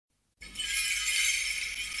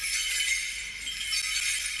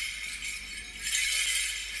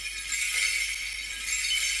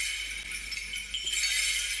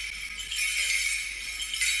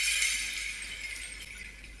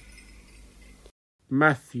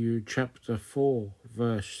Matthew chapter 4,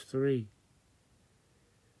 verse 3.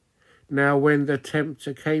 Now when the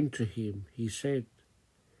tempter came to him, he said,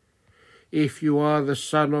 "If you are the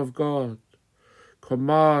Son of God,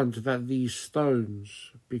 command that these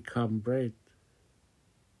stones become bread."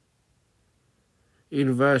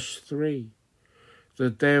 In verse 3, the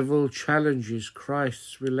devil challenges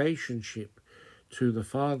Christ's relationship to the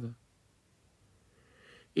Father.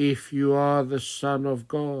 "If you are the Son of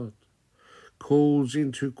God," calls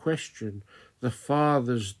into question the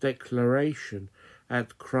Father's declaration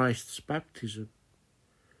at Christ's baptism.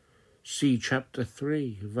 See chapter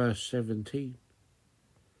 3, verse 17.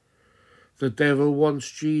 The devil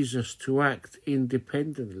wants Jesus to act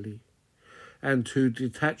independently and to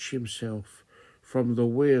detach himself from the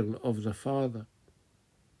will of the Father.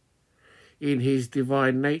 In his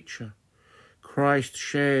divine nature, Christ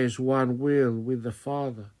shares one will with the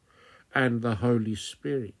Father and the Holy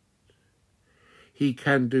Spirit. He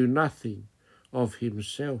can do nothing of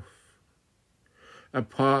himself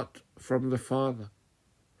apart from the Father,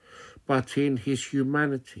 but in his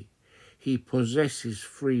humanity he possesses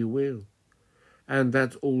free will, and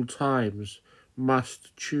at all times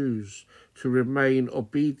must choose to remain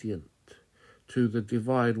obedient to the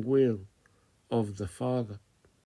divine will of the Father.